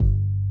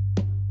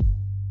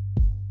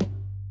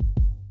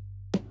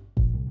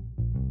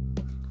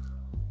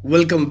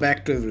Welcome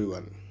back to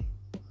everyone.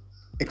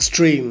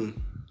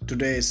 Extreme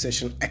today's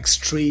session.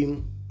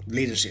 Extreme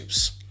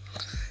leaderships.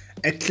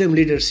 Extreme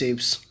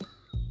leaderships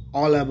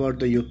all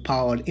about your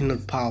power, inner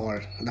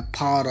power, the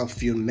power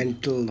of your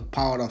mental, the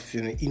power of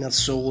your inner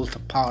soul, the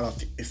power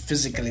of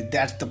physically.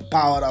 That's the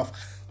power of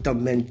the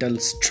mental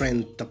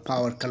strength, the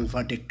power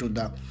converted to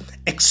the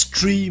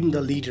extreme. The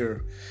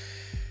leader,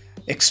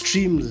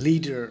 extreme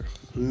leader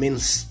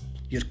means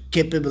your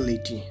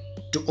capability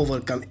to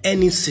overcome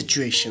any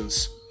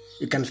situations.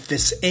 You can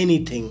face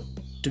anything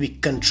to be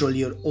control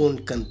your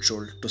own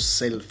control to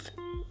self.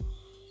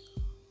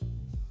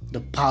 The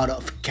power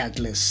of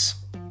catalyst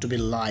to be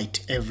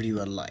light every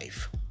your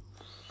life.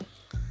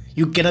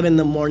 You get up in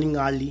the morning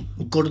early,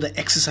 go to the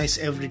exercise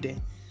every day,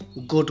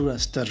 go to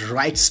the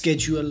right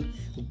schedule,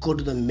 go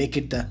to the make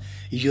it the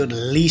your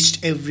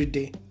list every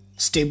day,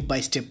 step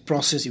by step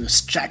process, your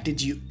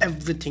strategy,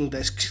 everything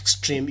that's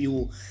extreme.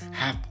 You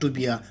have to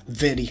be a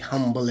very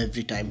humble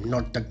every time,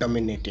 not the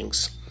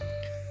dominatings.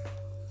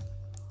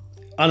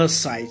 Other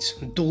sides,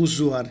 those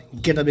who are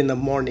get up in the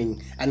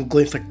morning and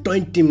going for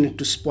 20 minutes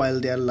to spoil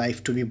their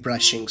life to be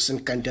brushings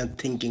and content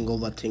thinking,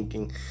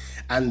 overthinking,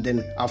 and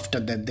then after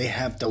that they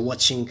have the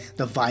watching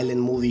the violent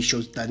movie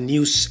shows, the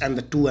news, and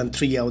the 2 and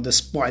 3 hour the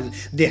spoil.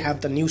 They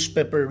have the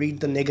newspaper,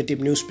 read the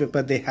negative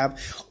newspaper. They have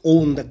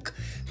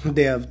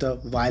the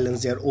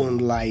violence, their own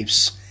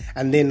lives,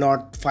 and they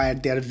not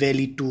fired their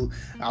value to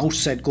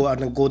outside go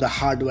out and go the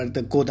hardware,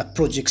 they go the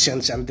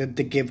projections, and then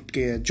they give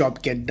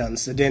job get done.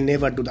 So they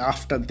never do the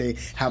after they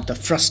have the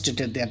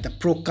frustrated, they have the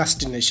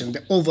procrastination,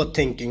 the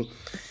overthinking.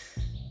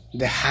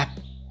 They have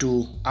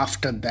to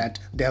after that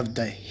they have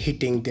the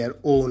hitting their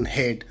own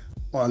head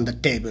on the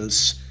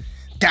tables.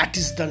 That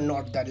is the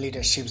not the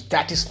leadership.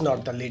 That is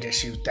not the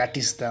leadership. That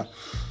is the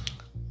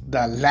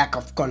lack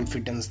of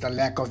confidence, the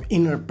lack of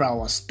inner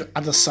prowess. The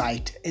other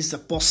side is the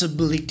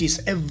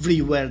possibilities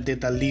everywhere. They're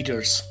the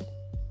leaders.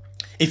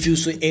 If you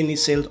see any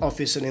sales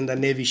officer in the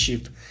Navy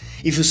ship,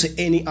 if you see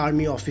any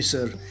army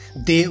officer,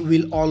 they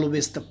will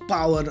always the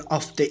power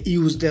of they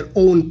use their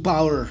own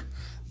power.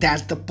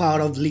 That's the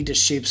power of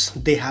leaderships.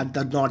 They have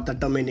the not the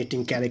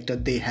dominating character.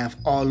 They have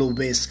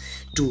always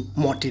to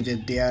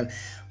motivate their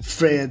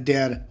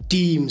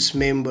team's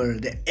member,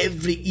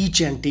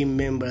 each and team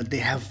member. They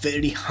have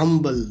very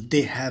humble.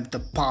 They have the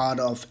power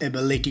of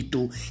ability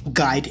to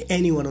guide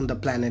anyone on the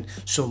planet.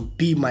 So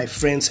be my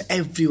friends,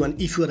 everyone.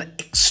 If you are an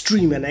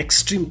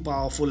extreme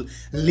powerful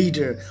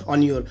leader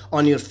on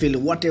your field,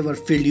 whatever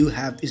field you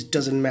have, it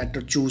doesn't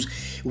matter. Choose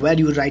where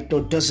you right now,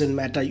 doesn't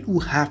matter. You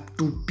have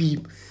to be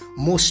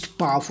most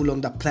powerful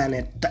on the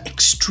planet. The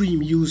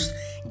extreme use,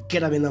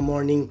 get up in the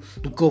morning,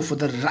 go for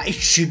the right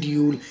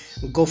schedule,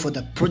 go for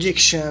the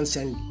projections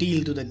and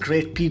deal to the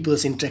great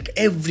people's interact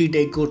every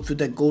day, go to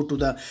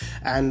the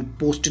and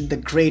posted the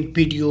great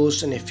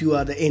videos. And if you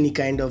are any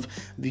kind of,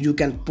 you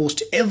can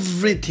post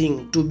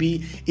everything to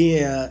be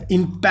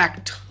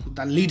impact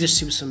the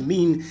leaderships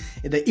mean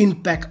the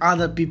impact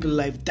other people's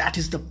life. That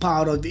is the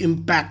power of the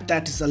impact.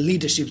 That is the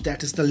leadership.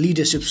 That is the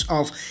leaderships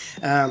of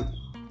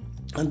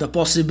and the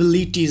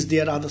possibilities.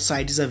 Their other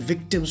side is a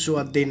victims who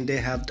are then they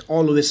have to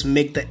always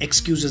make the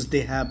excuses.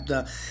 They have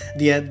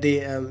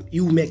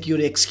you make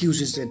your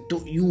excuses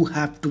that you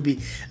have to be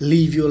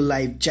live your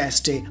life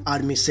just a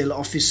army cell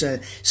officer.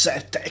 So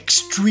at the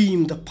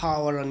extreme the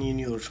power on in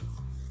your.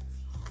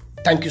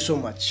 Thank you so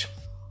much.